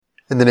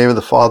In the name of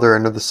the Father,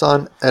 and of the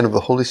Son, and of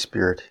the Holy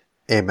Spirit.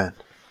 Amen.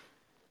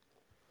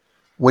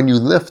 When you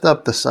lift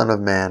up the Son of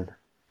Man,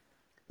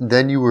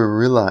 then you will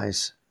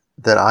realize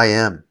that I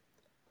am,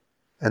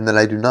 and that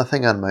I do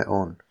nothing on my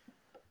own,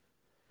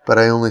 but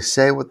I only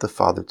say what the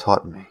Father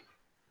taught me.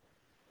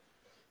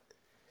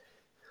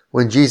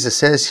 When Jesus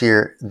says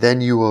here,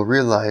 then you will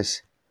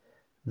realize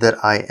that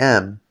I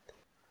am,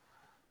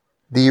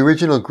 the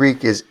original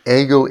Greek is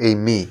ego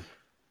eimi,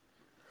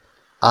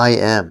 I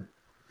am,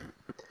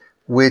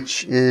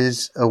 which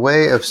is a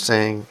way of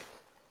saying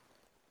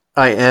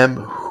I am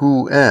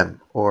who am,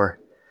 or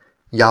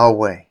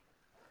Yahweh.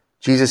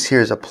 Jesus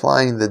here is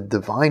applying the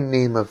divine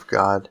name of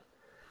God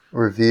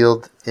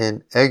revealed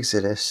in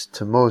Exodus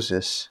to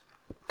Moses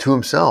to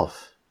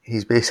himself.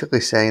 He's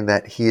basically saying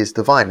that he is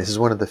divine. This is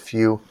one of the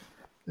few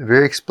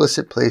very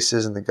explicit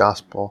places in the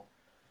gospel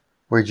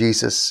where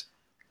Jesus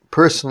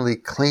personally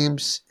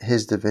claims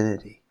his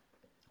divinity.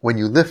 When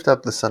you lift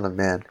up the Son of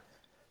Man,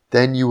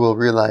 then you will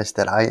realize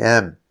that I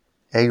am,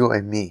 ego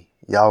eimi,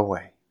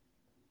 Yahweh.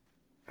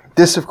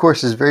 This, of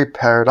course, is very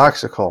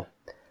paradoxical.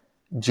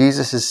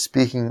 Jesus is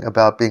speaking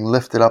about being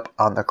lifted up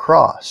on the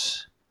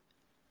cross.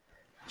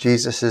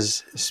 Jesus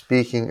is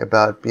speaking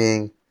about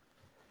being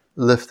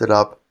lifted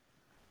up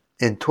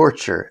in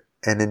torture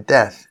and in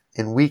death,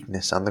 in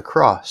weakness on the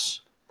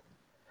cross.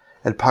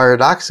 And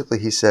paradoxically,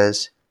 he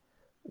says,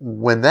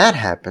 when that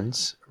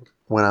happens,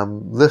 when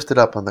I'm lifted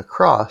up on the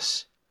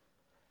cross,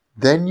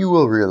 then you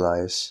will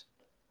realize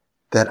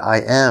that I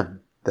am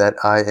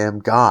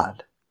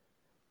God,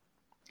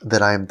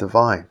 that I am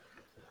divine.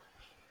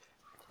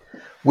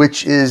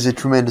 Which is a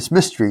tremendous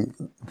mystery,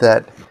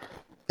 that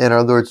in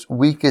our Lord's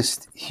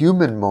weakest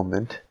human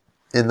moment,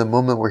 in the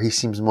moment where he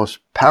seems most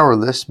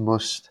powerless,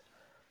 most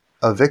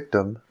a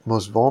victim,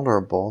 most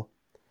vulnerable,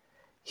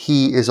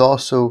 he is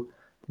also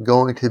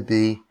going to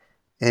be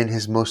in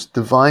his most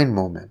divine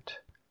moment,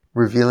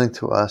 revealing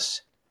to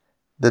us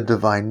the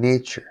divine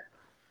nature.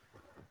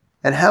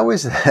 And how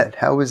is that?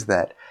 How is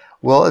that?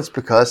 Well, it's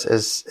because,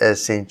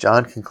 as St.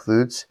 John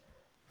concludes,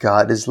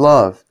 God is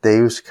love.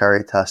 Deus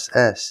caritas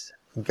est.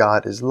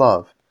 God is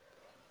love.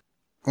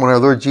 When our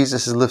Lord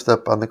Jesus is lifted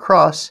up on the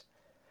cross,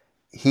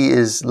 he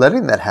is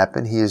letting that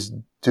happen. He is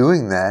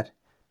doing that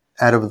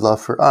out of love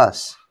for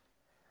us.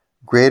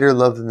 Greater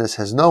love than this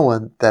has no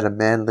one, that a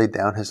man lay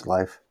down his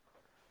life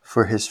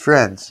for his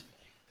friends.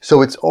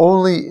 So it's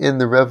only in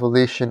the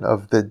revelation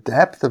of the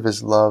depth of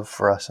his love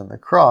for us on the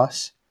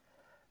cross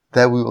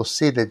that we will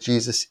see that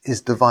Jesus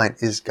is divine,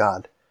 is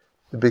God,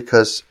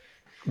 because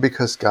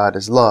God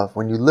is love.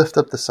 When you lift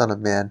up the Son of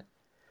Man,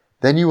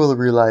 then you will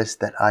realize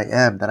that I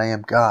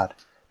am God,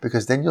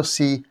 because then you'll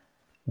see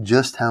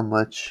just how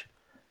much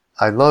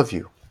I love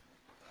you.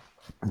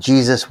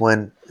 Jesus,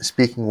 when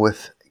speaking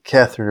with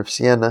Catherine of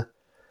Siena,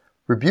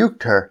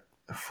 rebuked her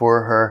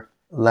for her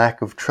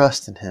lack of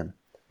trust in him.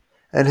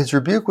 And his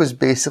rebuke was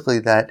basically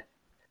that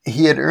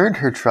he had earned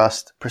her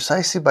trust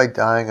precisely by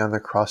dying on the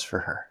cross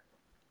for her.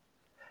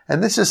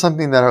 And this is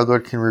something that our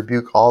Lord can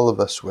rebuke all of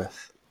us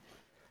with.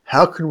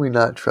 How can we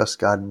not trust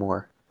God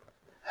more?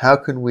 How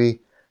can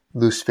we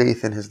lose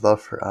faith in his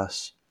love for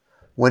us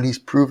when he's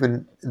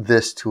proven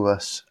this to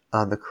us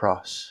on the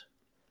cross?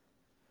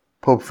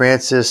 Pope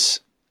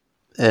Francis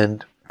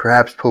and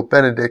perhaps Pope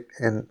Benedict,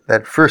 in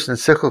that first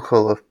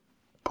encyclical of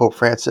Pope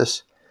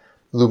Francis,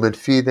 Lumen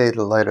Fide,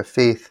 the Light of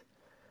Faith,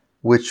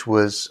 which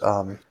was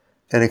an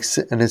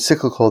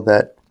encyclical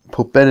that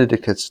Pope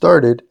Benedict had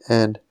started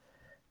and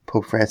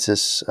Pope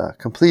Francis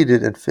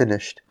completed and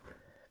finished.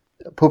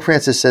 Pope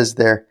Francis says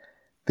there,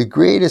 the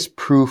greatest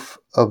proof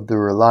of the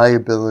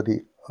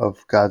reliability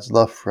of God's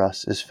love for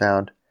us is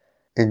found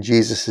in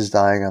Jesus'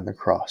 dying on the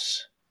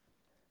cross.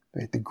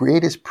 The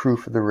greatest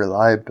proof of the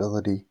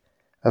reliability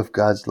of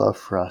God's love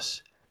for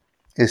us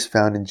is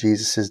found in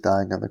Jesus'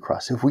 dying on the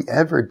cross. If we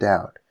ever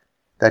doubt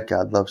that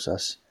God loves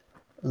us,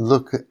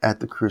 look at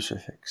the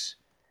crucifix.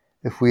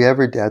 If we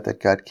ever doubt that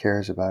God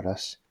cares about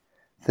us,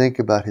 think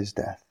about his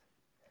death.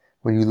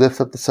 When you lift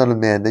up the Son of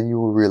Man, then you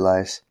will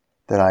realize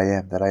that I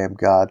am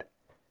God,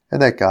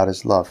 and that God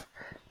is love.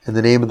 In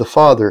the name of the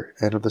Father,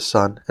 and of the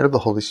Son, and of the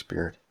Holy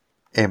Spirit.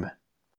 Amen.